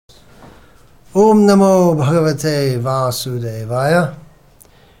Om Namo Bhagavate Vasudevaya.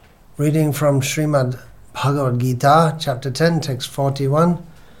 Reading from Srimad Bhagavad Gita, chapter 10, text 41.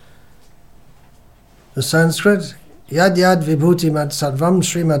 The Sanskrit. Yad yad vibhuti mat sadvam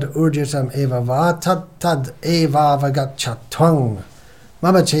Srimad urjitam eva va tad tad eva vagachattvang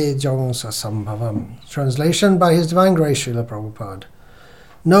mamache jonsa sambhavam. Translation by His Divine Grace Srila Prabhupada.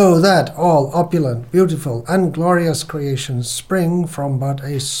 Know that all opulent, beautiful and glorious creations spring from but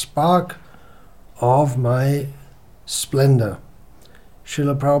a spark of my splendor.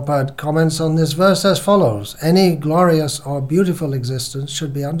 Srila Prabhupada comments on this verse as follows. Any glorious or beautiful existence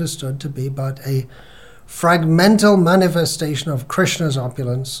should be understood to be but a fragmental manifestation of Krishna's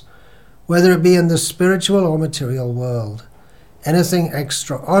opulence, whether it be in the spiritual or material world. Anything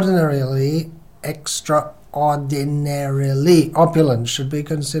extraordinarily opulent should be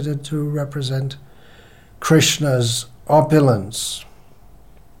considered to represent Krishna's opulence.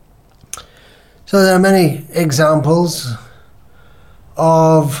 So there are many examples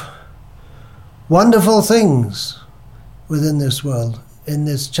of wonderful things within this world. In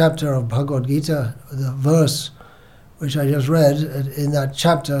this chapter of Bhagavad Gita, the verse which I just read, in that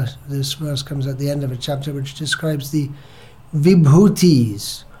chapter, this verse comes at the end of a chapter which describes the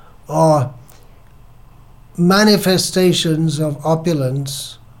vibhutis, or manifestations of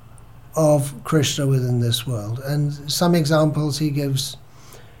opulence of Krishna within this world. And some examples he gives.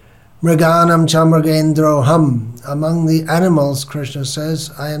 Mriganam chamragendro ham. Among the animals, Krishna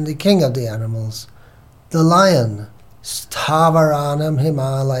says, I am the king of the animals. The lion. Sthavaranam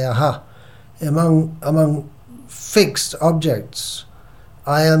himalayaha. Among fixed objects,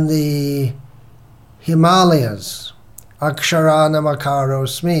 I am the Himalayas. Aksharanam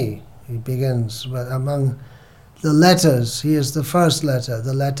akarosmi. He begins, but among the letters, he is the first letter,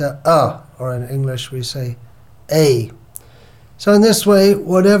 the letter A, or in English we say A. So in this way,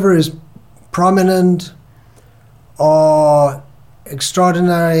 whatever is prominent or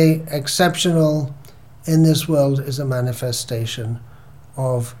extraordinary, exceptional in this world is a manifestation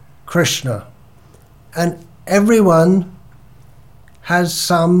of Krishna. And everyone has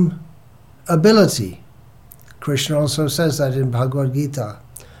some ability. Krishna also says that in Bhagavad Gita.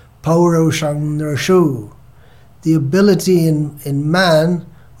 Paurusham Nirshu. The ability in man,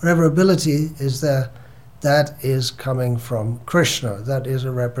 whatever ability is there, that is coming from Krishna. That is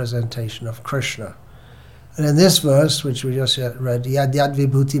a representation of Krishna. And in this verse, which we just read, Yad yad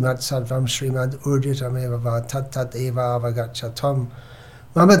vibhuti mat sadvam Srimad urjitam eva va tat tat eva avagachatam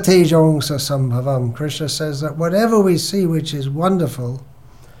mama tejong sambhavam. Krishna says that whatever we see which is wonderful,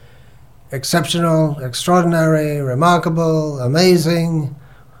 exceptional, extraordinary, remarkable, amazing,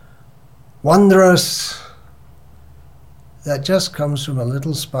 wondrous, that just comes from a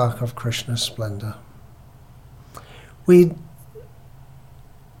little spark of Krishna's splendor. We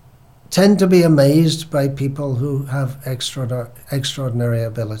tend to be amazed by people who have extraordinary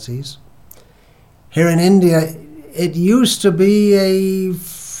abilities. Here in India, it used to be a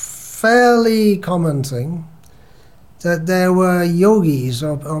fairly common thing that there were yogis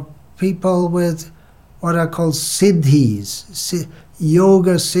or people with what are called siddhis.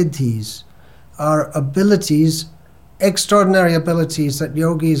 Yoga siddhis are abilities, extraordinary abilities that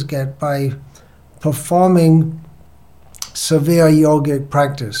yogis get by performing severe yogic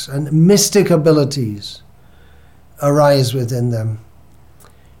practice, and mystic abilities arise within them.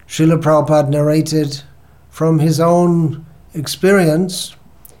 Srila Prabhupada narrated from his own experience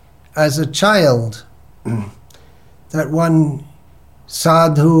as a child that one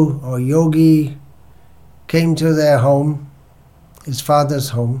sadhu or yogi came to their home, his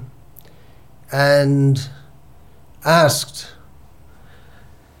father's home, and asked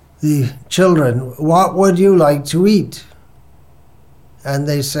the children, what would you like to eat? And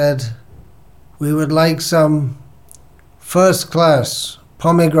they said, we would like some first-class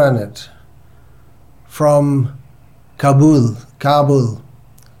pomegranate from Kabul,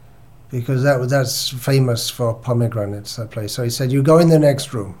 because that's famous for pomegranates, that place. So he said, you go in the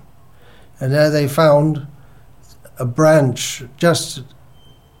next room. And there they found a branch just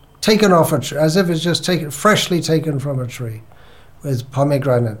taken off a tree, as if it's just freshly taken from a tree, with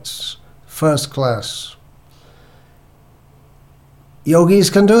pomegranates, first class. Yogis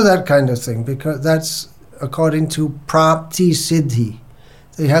can do that kind of thing because that's according to prapti siddhi.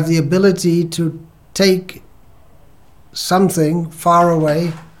 They have the ability to take something far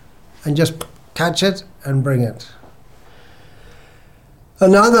away and just catch it and bring it.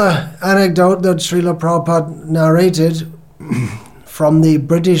 Another anecdote that Srila Prabhupada narrated from the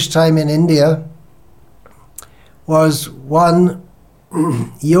British time in India was one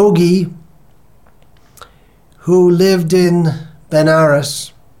yogi who lived in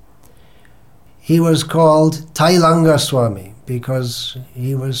Benares. he was called Tailanga Swami because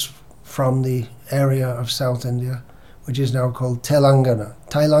he was from the area of South India, which is now called Telangana,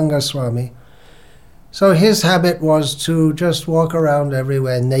 Tailanga Swami. So his habit was to just walk around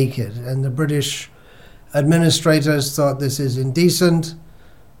everywhere naked, and the British administrators thought this is indecent,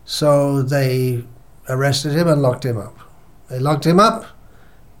 so they arrested him and locked him up. They locked him up,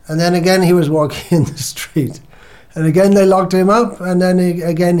 and then again he was walking in the street. And again they locked him up, and then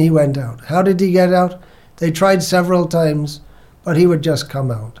again he went out. How did he get out? They tried several times, but he would just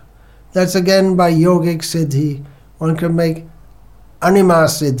come out. That's again by yogic siddhi. One can make anima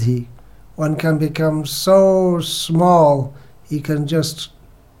siddhi. One can become so small he can just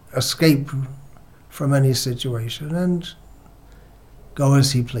escape from any situation and go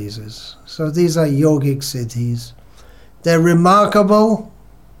as he pleases. So these are yogic siddhis. They're remarkable.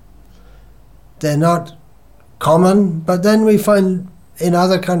 They're not common, but then we find in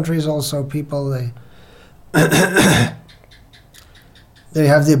other countries also people, they they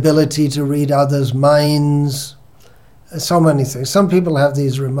have the ability to read others' minds, so many things. Some people have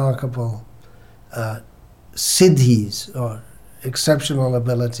these remarkable siddhis, or exceptional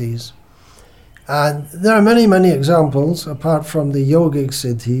abilities. And there are many, many examples, apart from the yogic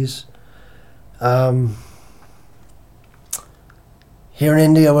siddhis. Here in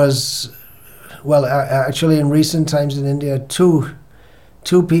India actually in recent times in India, two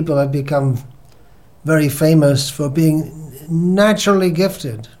people have become very famous for being naturally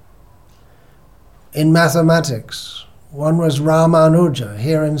gifted in mathematics. One was Ramanuja.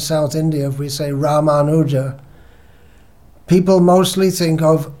 Here in South India, if we say Ramanuja, people mostly think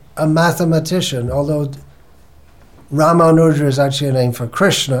of a mathematician, although Ramanuja is actually a name for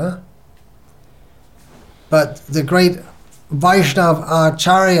Krishna. But the great Vaishnav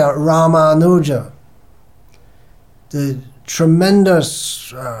Acharya Ramanuja, the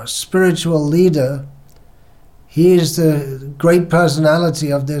tremendous spiritual leader, he is the great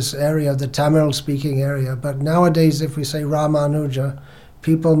personality of this area, the Tamil-speaking area. But nowadays, if we say Ramanuja,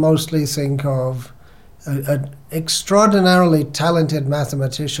 people mostly think of an extraordinarily talented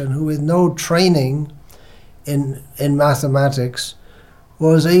mathematician who, with no training in mathematics,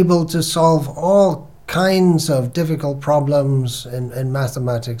 was able to solve all kinds of difficult problems in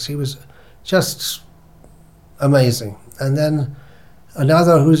mathematics. He was just amazing. And then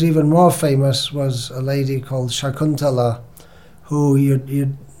another who's even more famous was a lady called Shakuntala, who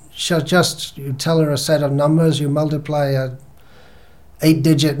you tell her a set of numbers, you multiply a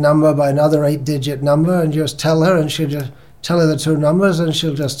 8-digit number by another 8-digit number, and just tell her, and she'll just tell her the two numbers, and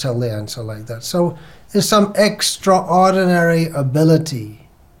she'll just tell the answer like that. So there's some extraordinary ability.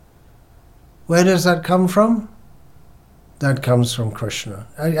 Where does that come from? That comes from Krishna.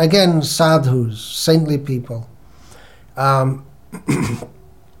 Again, sadhus, saintly people. There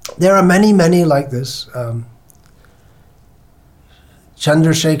are many, many like this.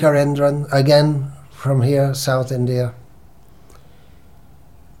 Chandrasekharendran, again from here, South India.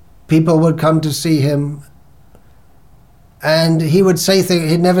 People would come to see him, and he would say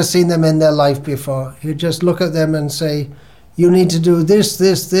things, he'd never seen them in their life before. He'd just look at them and say, you need to do this,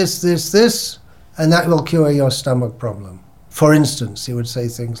 this, this, this, this, and that will cure your stomach problem. For instance, he would say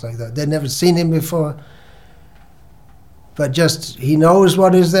things like that. They'd never seen him before, but just he knows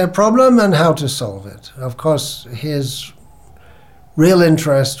what is their problem and how to solve it. Of course, his real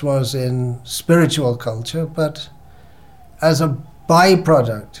interest was in spiritual culture, but as a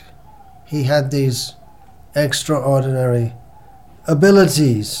byproduct, he had these extraordinary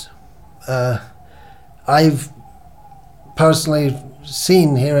abilities. I've personally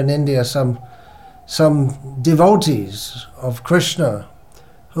seen here in India some devotees of Krishna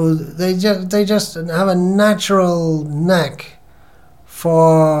who they just have a natural knack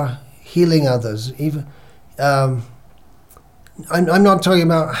for healing others. Even I'm not talking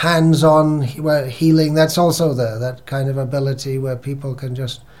about hands-on healing. That's also there, that kind of ability where people can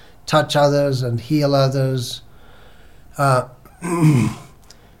just touch others and heal others. But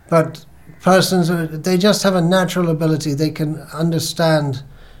persons, they just have a natural ability. They can understand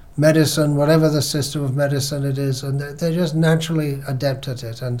medicine, whatever the system of medicine it is, and they're just naturally adept at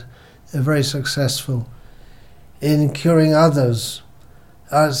it, and they're very successful in curing others.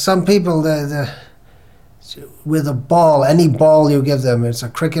 Some people, they're with a ball, any ball you give them, it's a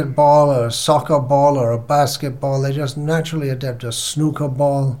cricket ball or a soccer ball or a basketball, they're just naturally adept. A snooker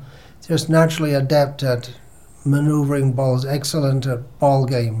ball, just naturally adept at maneuvering balls, excellent at ball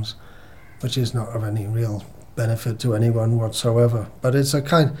games, which is not of any real benefit to anyone whatsoever. But it's a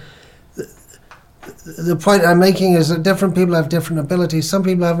kind... The point I'm making is that different people have different abilities. Some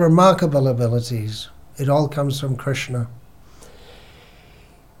people have remarkable abilities. It all comes from Krishna.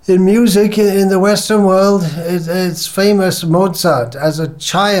 In music, in the Western world, it's famous Mozart. As a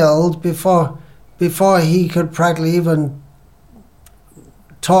child, before he could practically even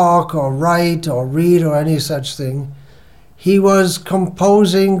talk or write or read or any such thing, he was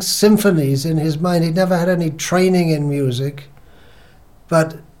composing symphonies in his mind. He'd never had any training in music,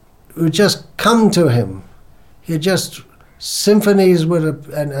 but it would just come to him. Symphonies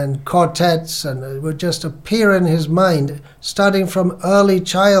and quartets would just appear in his mind, starting from early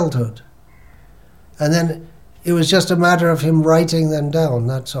childhood. And then it was just a matter of him writing them down,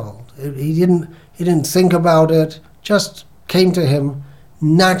 that's all. He didn't think about it, just came to him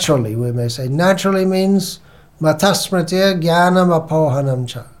naturally, we may say. Naturally means matasmritya jnanam apohanam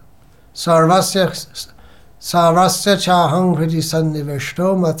cha. Sarvasya chaham hridi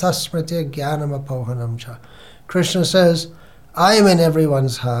sannivishto matasmritya jnanam apohanam cha. Krishna says, I am in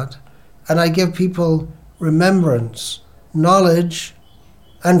everyone's heart, and I give people remembrance, knowledge,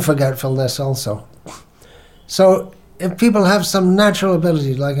 and forgetfulness also. So if people have some natural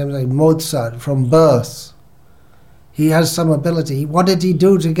ability, like I'm saying, Mozart, from birth, he has some ability. What did he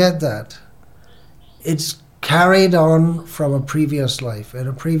do to get that? It's carried on from a previous life. In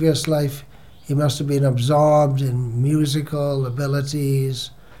a previous life, he must have been absorbed in musical abilities,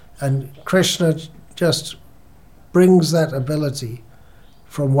 and Krishna just brings that ability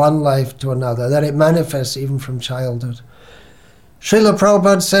from one life to another, that it manifests even from childhood. Srila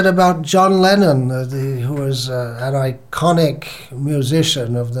Prabhupada said about John Lennon, who was an iconic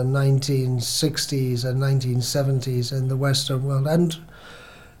musician of the 1960s and 1970s in the Western world, and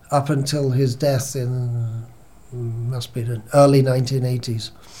up until his death in, must be the early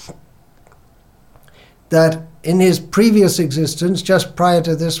 1980s, that in his previous existence, just prior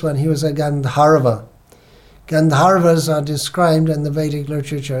to this one, he was a Gandharva. Gandharvas are described in the Vedic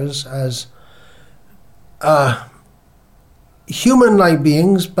literatures as human-like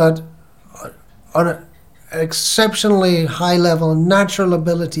beings, but on an exceptionally high level, natural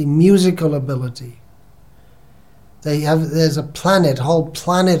ability, musical ability. There's a whole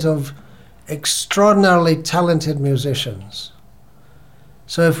planet of extraordinarily talented musicians.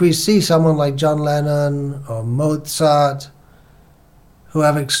 So if we see someone like John Lennon or Mozart, who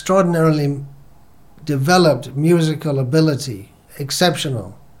have extraordinarily developed musical ability,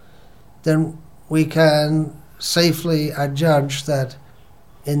 exceptional, then we can safely adjudge that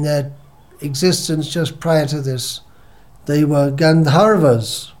in their existence just prior to this, they were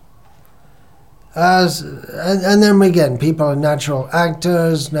Gandharvas. And then again, people are natural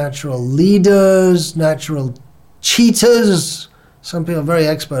actors, natural leaders, natural cheaters. Some people are very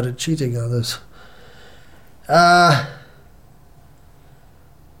expert at cheating others.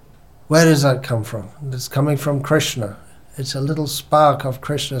 Where does that come from? It's coming from Krishna. It's a little spark of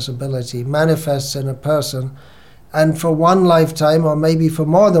Krishna's ability, manifests in a person, and for one lifetime, or maybe for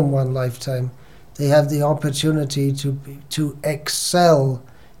more than one lifetime, they have the opportunity to excel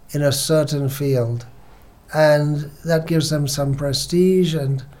in a certain field. And that gives them some prestige,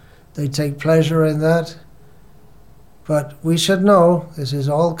 and they take pleasure in that. But we should know this is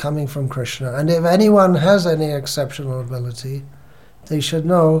all coming from Krishna. And if anyone has any exceptional ability, they should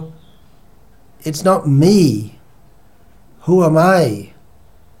know it's not me. Who am I?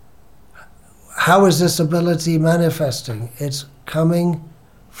 How is this ability manifesting? It's coming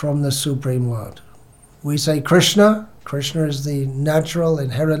from the Supreme Lord. We say Krishna. Krishna is the natural,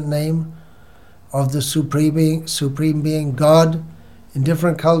 inherent name of the Supreme Being, God. In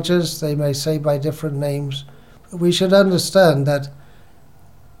different cultures, they may say by different names. But we should understand that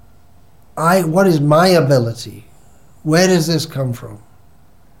what is my ability? Where does this come from?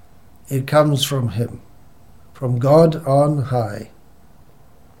 It comes from Him, from God on high.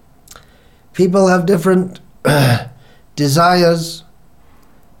 People have different desires.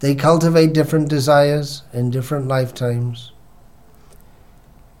 They cultivate different desires in different lifetimes.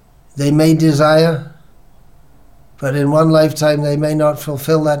 They may desire, but in one lifetime they may not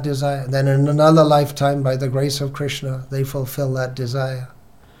fulfill that desire. Then in another lifetime, by the grace of Krishna, they fulfill that desire.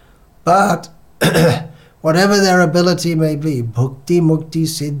 But whatever their ability may be, bhukti, mukti,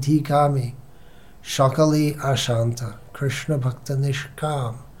 siddhi, kami, shakali, ashanta, Krishna bhakta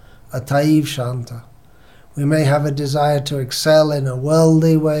nishkam, ataiv shanta. We may have a desire to excel in a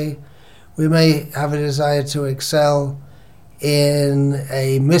worldly way. We may have a desire to excel in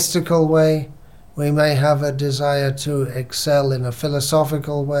a mystical way. We may have a desire to excel in a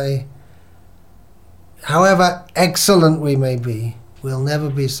philosophical way. However excellent we may be, we'll never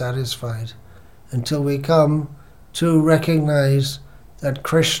be satisfied until we come to recognize that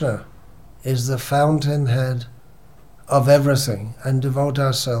Krishna is the fountainhead of everything and devote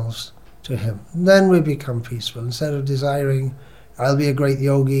ourselves to Him. Then we become peaceful. Instead of desiring I'll be a great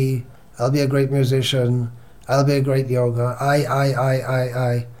yogi, I'll be a great musician, I'll be a great yoga,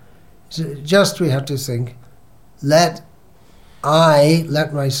 I. So just we have to think, let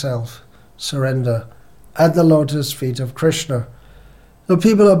myself surrender at the lotus feet of Krishna. So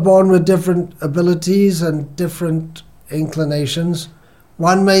people are born with different abilities and different inclinations.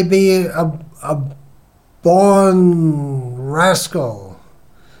 One may be a born rascal,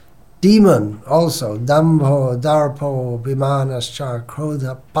 demon also, dambho, darpo, vimanascha,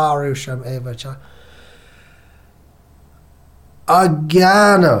 krodha, parusham evacha.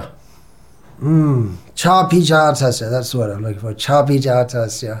 Ajnana, chapijatasya, that's what I'm looking for,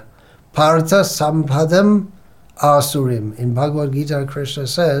 chapijatasya. Partha sampadam asurim. In Bhagavad Gita, Krishna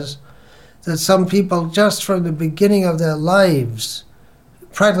says that some people, just from the beginning of their lives,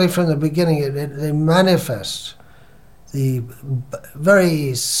 practically from the beginning, they manifest the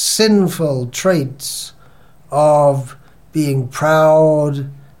very sinful traits of being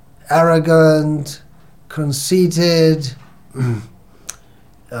proud, arrogant, conceited,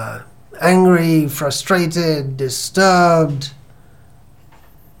 angry, frustrated, disturbed,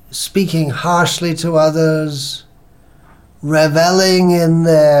 speaking harshly to others, reveling in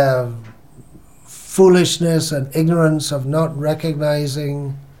their foolishness and ignorance of not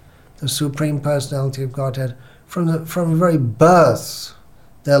recognizing the Supreme Personality of Godhead. From very birth,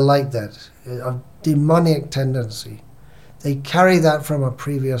 they're like that, a demonic tendency. They carry that from a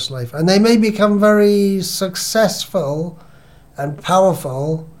previous life. And they may become very successful and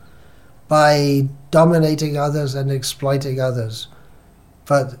powerful by dominating others and exploiting others.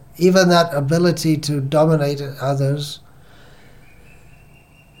 But even that ability to dominate others,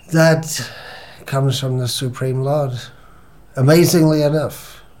 that comes from the Supreme Lord. Amazingly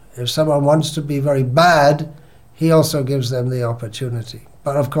enough, if someone wants to be very bad, he also gives them the opportunity.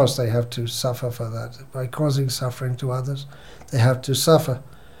 But of course they have to suffer for that. By causing suffering to others, they have to suffer.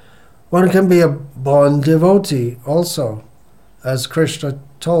 One can be a born devotee also, as Krishna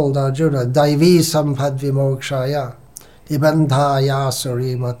told Arjuna, Daivi sampad vimokshaya, nibandhaya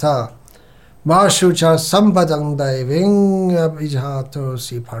surimata, mashucha sampadang daiving abhijato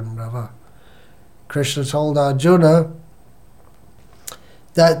si pandava. Krishna told Arjuna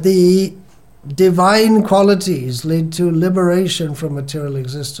that the divine qualities lead to liberation from material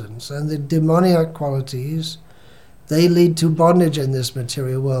existence, and the demoniac qualities, they lead to bondage in this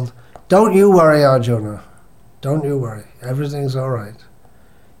material world. Don't you worry, Arjuna. Don't you worry. Everything's all right.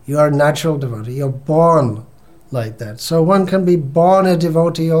 You are a natural devotee. You're born like that. So one can be born a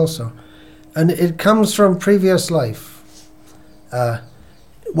devotee also. And it comes from previous life.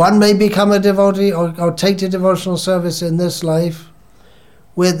 One may become a devotee or take to devotional service in this life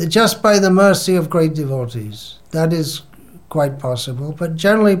just by the mercy of great devotees. That is quite possible. But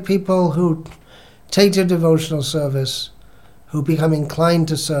generally people who take to devotional service, who become inclined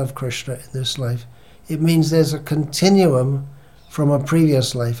to serve Krishna in this life, it means there's a continuum from a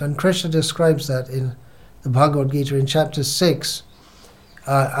previous life. And Krishna describes that in the Bhagavad Gita in chapter 6.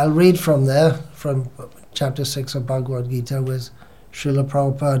 I'll read from there, from chapter 6 of Bhagavad Gita with Srila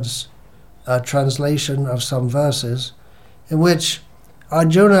Prabhupada's translation of some verses, in which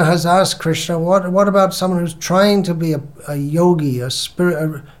Arjuna has asked Krishna, what about someone who's trying to be a yogi, a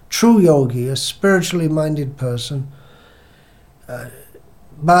true yogi, a spiritually minded person,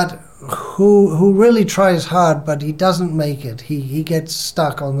 but who really tries hard, but he doesn't make it. He gets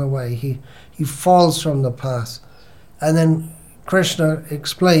stuck on the way. He falls from the path. And then Krishna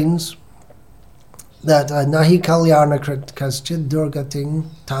explains that nahi kalyana krit kaschid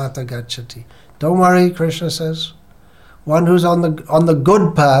durgating tata gacchati. Don't worry, Krishna says. One who's on the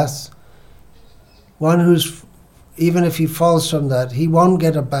good path, one who's, even if he falls from that, he won't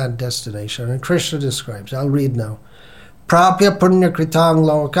get a bad destination. And Krishna describes, I'll read now. Prapya punya kritang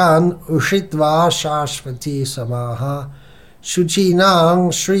lokan ushitva shashvati samaha shuchinang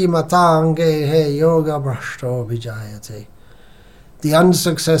srimatang gehe yoga brashto vijayate. The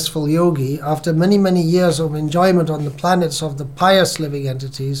unsuccessful yogi, after many, many years of enjoyment on the planets of the pious living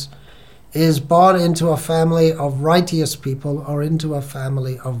entities, is born into a family of righteous people or into a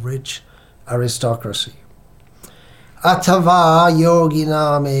family of rich aristocracy. Atava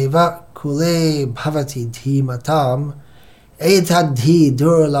yoginam eva kule bhavati dhimatam etadhi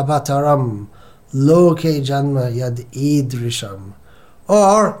durlabhataram loke janma yad idrisham.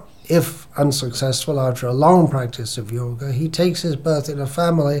 Or, if unsuccessful after a long practice of yoga, he takes his birth in a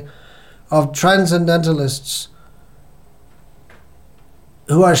family of transcendentalists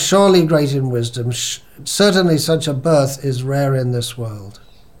who are surely great in wisdom. Certainly such a birth is rare in this world.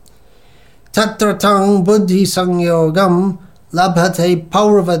 Tatratang buddhi sangyogam labhate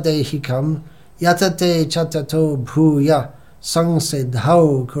paurvadehikam yatate chatato bhuya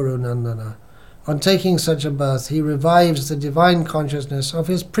Sangsiddhau Kurunandana. On taking such a birth, he revives the divine consciousness of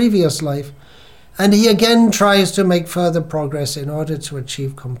his previous life, and he again tries to make further progress in order to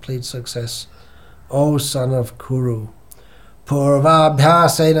achieve complete success. O son of Kuru,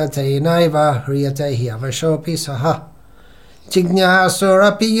 Purvabhyasena Teinaiva Hriyate Hyavashopi Saha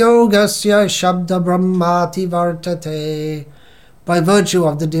Jignasurapi Yogasya Shabda Brahmati Vartate. By virtue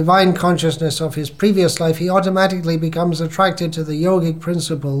of the divine consciousness of his previous life, he automatically becomes attracted to the yogic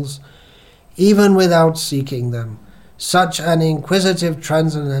principles, even without seeking them. Such an inquisitive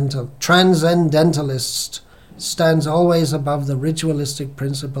transcendentalist stands always above the ritualistic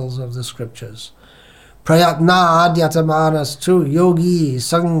principles of the scriptures. Prayatna adyatamanas tu yogi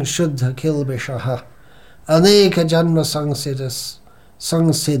sangshuddha kilbishaha aneka janma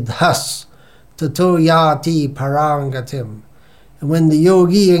sangsiddhas tato yati parangatim. And when the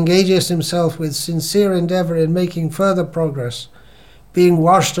yogi engages himself with sincere endeavor in making further progress, being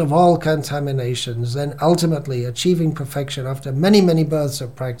washed of all contaminations, then ultimately achieving perfection after many, many births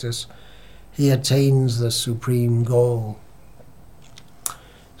of practice, he attains the supreme goal.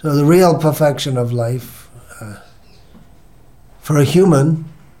 So the real perfection of life for a human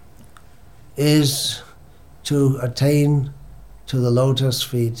is to attain to the lotus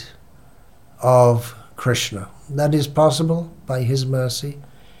feet of Krishna. That is possible by his mercy.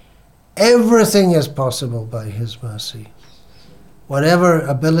 Everything is possible by his mercy. Whatever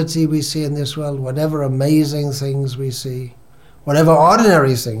ability we see in this world, whatever amazing things we see, whatever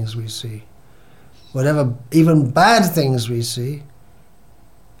ordinary things we see, whatever even bad things we see,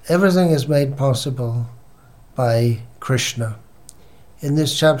 everything is made possible by Krishna. In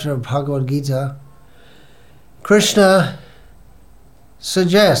this chapter of Bhagavad Gita, Krishna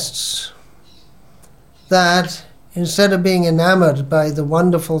suggests that instead of being enamored by the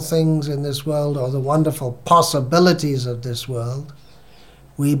wonderful things in this world or the wonderful possibilities of this world,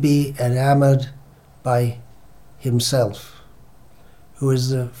 we be enamored by himself, who is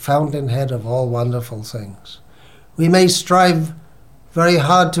the fountainhead of all wonderful things. We may strive very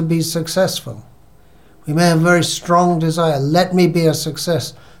hard to be successful. We may have a very strong desire. Let me be a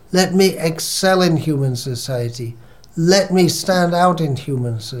success. Let me excel in human society. Let me stand out in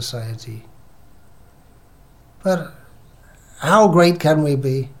human society. But how great can we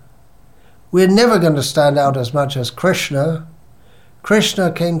be? We're never going to stand out as much as Krishna.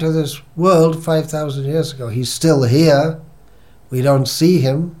 Krishna came to this world 5,000 years ago. He's still here. We don't see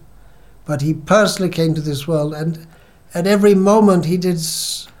him. But he personally came to this world, and at every moment he did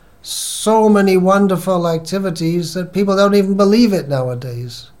so many wonderful activities that people don't even believe it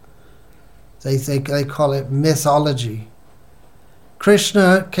nowadays. They call it mythology.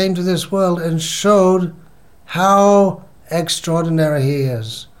 Krishna came to this world and showed how extraordinary he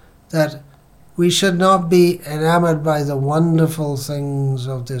is, that we should not be enamored by the wonderful things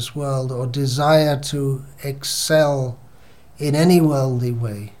of this world or desire to excel in any worldly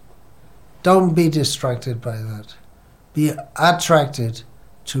way. Don't be distracted by that. Be attracted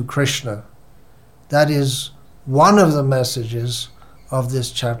to Krishna. That is one of the messages of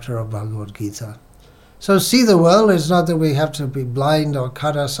this chapter of Bhagavad Gita. So see the world. It's not that we have to be blind or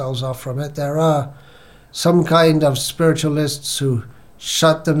cut ourselves off from it. There are some kind of spiritualists who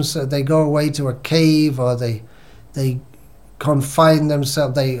shut themselves, they go away to a cave, or they confine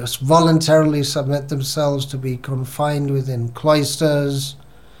themselves, they voluntarily submit themselves to be confined within cloisters.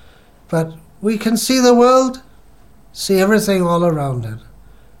 But we can see the world, see everything all around it,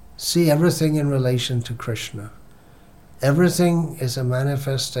 see everything in relation to Krishna. Everything is a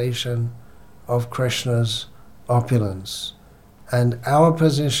manifestation of Krishna's opulence. And our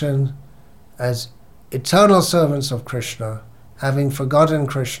position as eternal servants of Krishna, having forgotten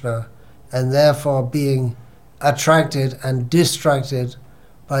Krishna, and therefore being attracted and distracted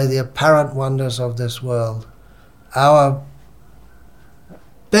by the apparent wonders of this world, our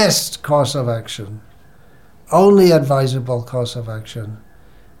best course of action, only advisable course of action,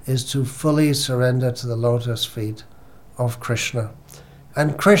 is to fully surrender to the lotus feet of Krishna.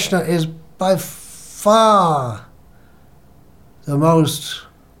 And Krishna is by far the most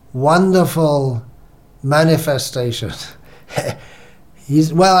wonderful manifestation.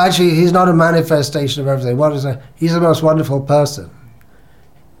 He's not a manifestation of everything. What is that? He's the most wonderful person.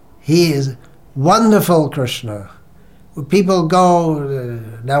 He is wonderful Krishna. People go,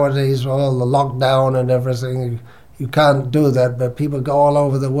 nowadays, all the lockdown and everything, you can't do that, but people go all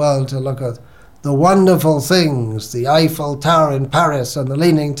over the world to look at the wonderful things, the Eiffel Tower in Paris and the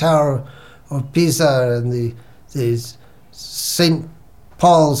Leaning Tower of Pisa and the St.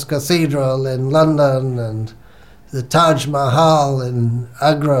 Paul's Cathedral in London and the Taj Mahal in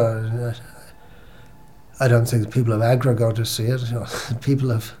Agra. I don't think the people of Agra go to see it,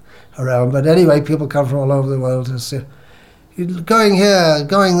 people of around, but anyway, people come from all over the world to see it. You're going here,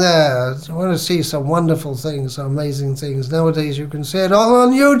 going there, I want to see some wonderful things, some amazing things. Nowadays you can see it all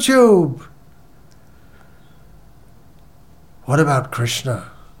on YouTube. What about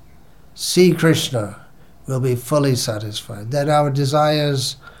Krishna? See Krishna, we'll be fully satisfied. Then our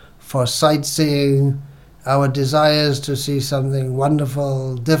desires for sightseeing, our desires to see something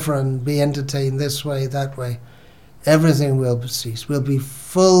wonderful, different, be entertained this way, that way, everything will cease. We'll be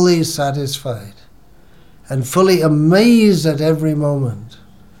fully satisfied and fully amazed at every moment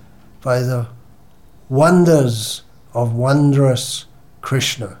by the wonders of wondrous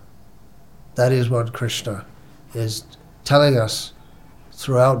Krishna. That is what Krishna is telling us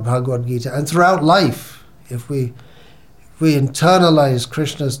throughout Bhagavad Gita and throughout life. If we internalize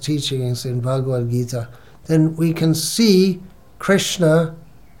Krishna's teachings in Bhagavad Gita, then we can see Krishna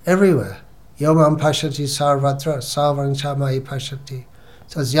everywhere. Yomam pashati sarvatra sarvang chamai pashati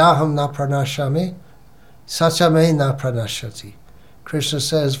tasyaham na pranashami sachame na pranashati. Krishna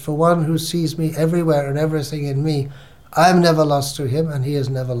says, for one who sees me everywhere and everything in me, I am never lost to him and he is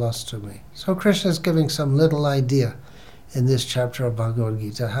never lost to me. So Krishna is giving some little idea in this chapter of Bhagavad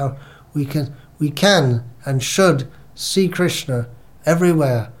Gita how we can and should see Krishna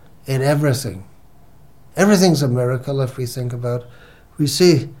everywhere in everything. Everything's a miracle if we think about it. We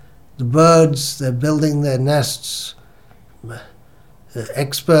see the birds, they're building their nests. They're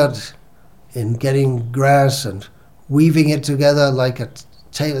expert in getting grass and weaving it together like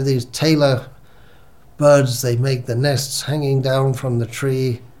these tailor birds. They make the nests hanging down from the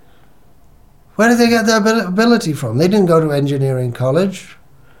tree. Where did they get their ability from? They didn't go to engineering college.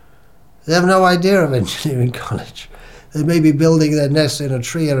 They have no idea of engineering college. They may be building their nests in a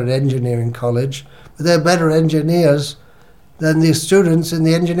tree at an engineering college, but they're better engineers than the students in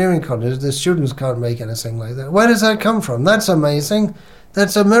the engineering college. The students can't make anything like that. Where does that come from? That's amazing.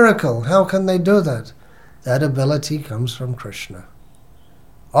 That's a miracle. How can they do that? That ability comes from Krishna.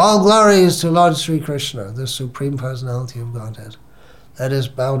 All glory is to Lord Sri Krishna, the Supreme Personality of Godhead. Let us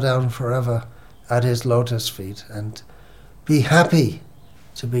bow down forever at his lotus feet and be happy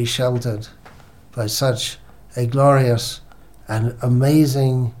to be sheltered by such a glorious and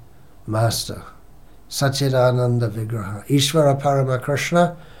amazing Master. Satchidananda Vigraha. Ishvara Parama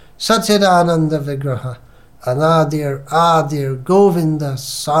Krishna. Satchidananda Vigraha. Anadir Adir Govinda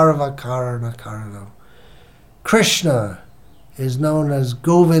Sarva Karana Karanam. Krishna is known as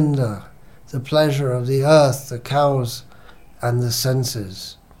Govinda, the pleasure of the earth, the cows, and the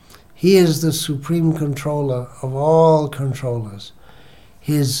senses. He is the supreme controller of all controllers.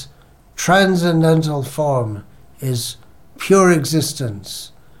 His transcendental form is pure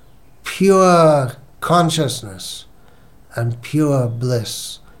existence, pure consciousness, and pure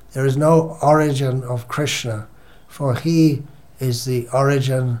bliss. There is no origin of Krishna, for he is the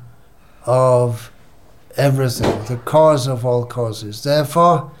origin of everything, the cause of all causes.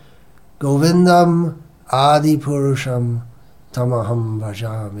 Therefore, Govindam Adi Purusham Tamaham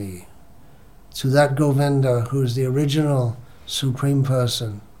Bhajami. To that Govinda, who is the original Supreme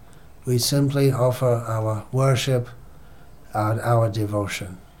Person, we simply offer our worship and our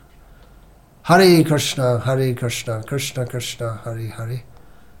devotion. Hare Krishna, Krishna Krishna, Hare Hare.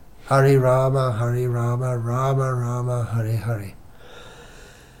 Hare Rama, Rama Rama, Hare Hare.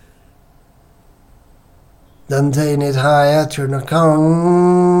 Dante Nidhaya Turnakam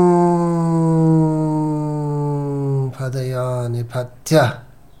Padaya Nipatya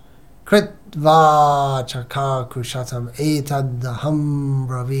Kritva Chaka Kushatam Etadaham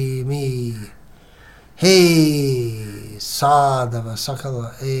Bravimi. Hey Sadhava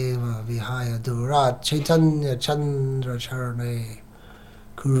Sakala Eva Vihaya Durat Chaitanya Chandra Charane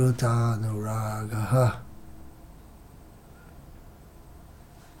Kuruta Nuragaha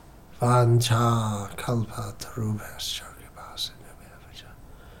Vancha Kalpa Tarubhas Charkibas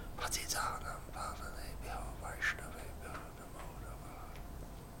Patitanam Pavane Biho Vaishnava